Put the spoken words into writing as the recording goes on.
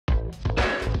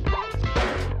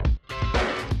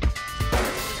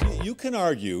You can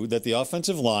argue that the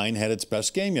offensive line had its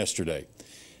best game yesterday.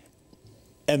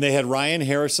 And they had Ryan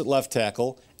Harris at left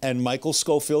tackle and Michael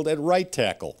Schofield at right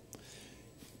tackle.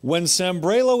 When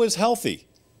Sambrailo is healthy,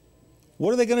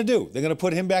 what are they going to do? They're going to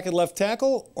put him back at left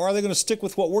tackle, or are they going to stick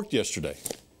with what worked yesterday?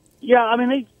 Yeah, I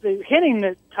mean, they hinting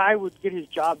that Ty would get his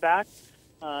job back.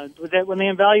 When they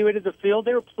evaluated the field,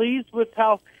 they were pleased with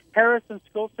how Harris and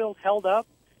Schofield held up.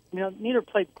 You know, neither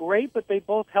played great, but they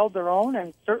both held their own,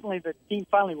 and certainly the team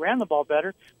finally ran the ball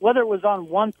better. Whether it was on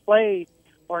one play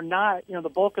or not, you know, the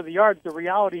bulk of the yards, the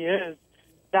reality is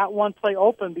that one play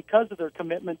opened because of their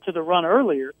commitment to the run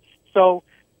earlier. So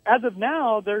as of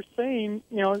now, they're saying,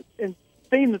 you know, and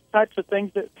saying the types of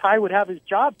things that Ty would have his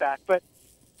job back. But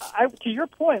to your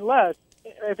point, Les,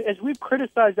 as we've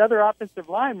criticized other offensive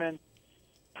linemen,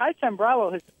 Ty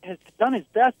Sambrailo has done his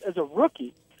best as a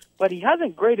rookie, but he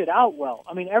hasn't graded out well.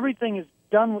 I mean, everything is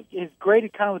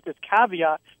graded kind of with this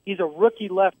caveat: he's a rookie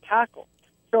left tackle.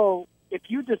 So if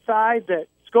you decide that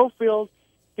Schofield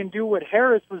can do what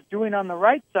Harris was doing on the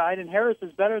right side, and Harris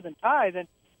is better than Ty, then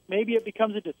maybe it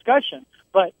becomes a discussion.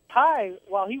 But Ty,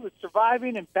 while he was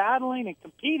surviving and battling and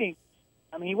competing,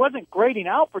 I mean, he wasn't grading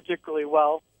out particularly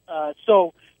well.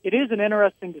 So it is an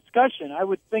interesting discussion. I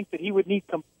would think that he would need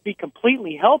to be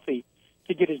completely healthy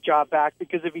to get his job back,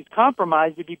 because if he's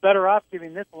compromised, he'd be better off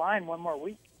giving this line one more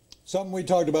week. Something we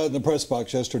talked about in the press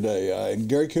box yesterday, and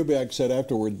Gary Kubiak said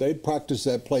afterward they'd practiced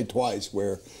that play twice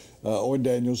where Owen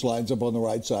Daniels lines up on the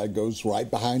right side, goes right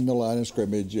behind the line of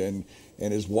scrimmage, and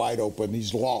is wide open.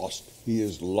 He's lost. He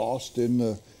is lost in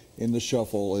the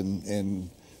shuffle, and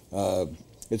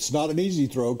it's not an easy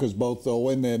throw, because both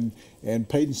Owen and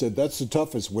Peyton said that's the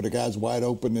toughest when a guy's wide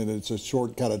open and it's a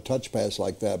short kind of touch pass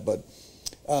like that. But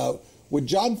would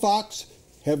John Fox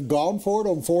have gone for it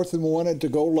on 4th and 1 at the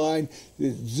goal line?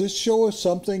 Does this show us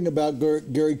something about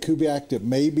Gary Kubiak, that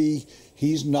maybe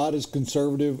he's not as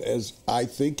conservative as I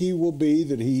think he will be,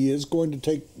 that he is going to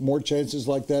take more chances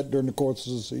like that during the course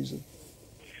of the season?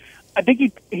 I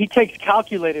think he takes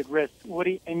calculated risks,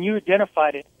 Woody, and you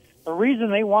identified it. The reason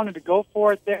they wanted to go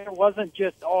for it there wasn't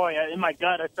just, oh, yeah, in my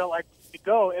gut, I felt like to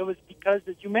go. It was because,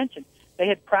 as you mentioned, they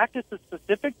had practiced a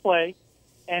specific play,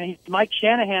 and he's Mike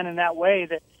Shanahan in that way,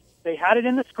 that they had it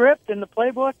in the script, in the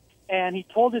playbook, and he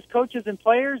told his coaches and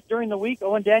players during the week.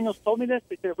 Owen Daniels told me this.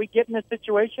 They said, if we get in this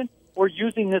situation, we're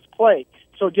using this play.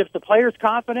 So it gives the players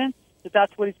confidence that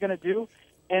that's what he's going to do.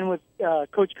 And with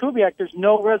Coach Kubiak, there's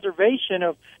no reservation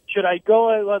of, should I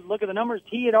go look at the numbers?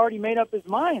 He had already made up his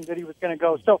mind that he was going to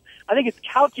go. So I think it's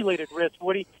calculated risk,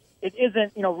 Woody. It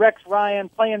isn't, you know, Rex Ryan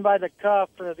playing by the cuff,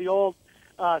 or the old,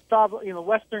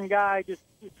 Western guy just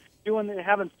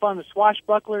having fun, the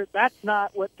swashbuckler. That's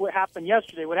not what happened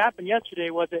yesterday. What happened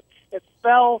yesterday was it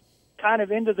fell kind of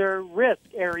into their risk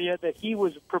area, that he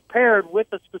was prepared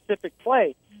with a specific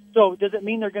play. So does it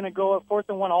mean they're going to go at 4th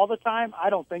and 1 all the time? I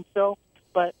don't think so.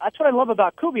 But that's what I love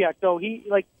about Kubiak, though. He,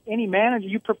 like any manager,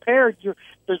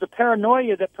 there's a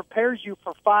paranoia that prepares you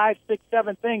for 5, 6,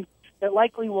 7 things that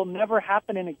likely will never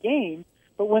happen in a game.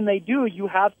 But when they do, you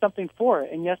have something for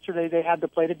it. And yesterday they had the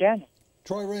play to Daniel.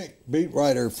 Troy Renck, beat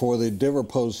writer for the Denver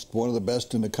Post, one of the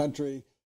best in the country.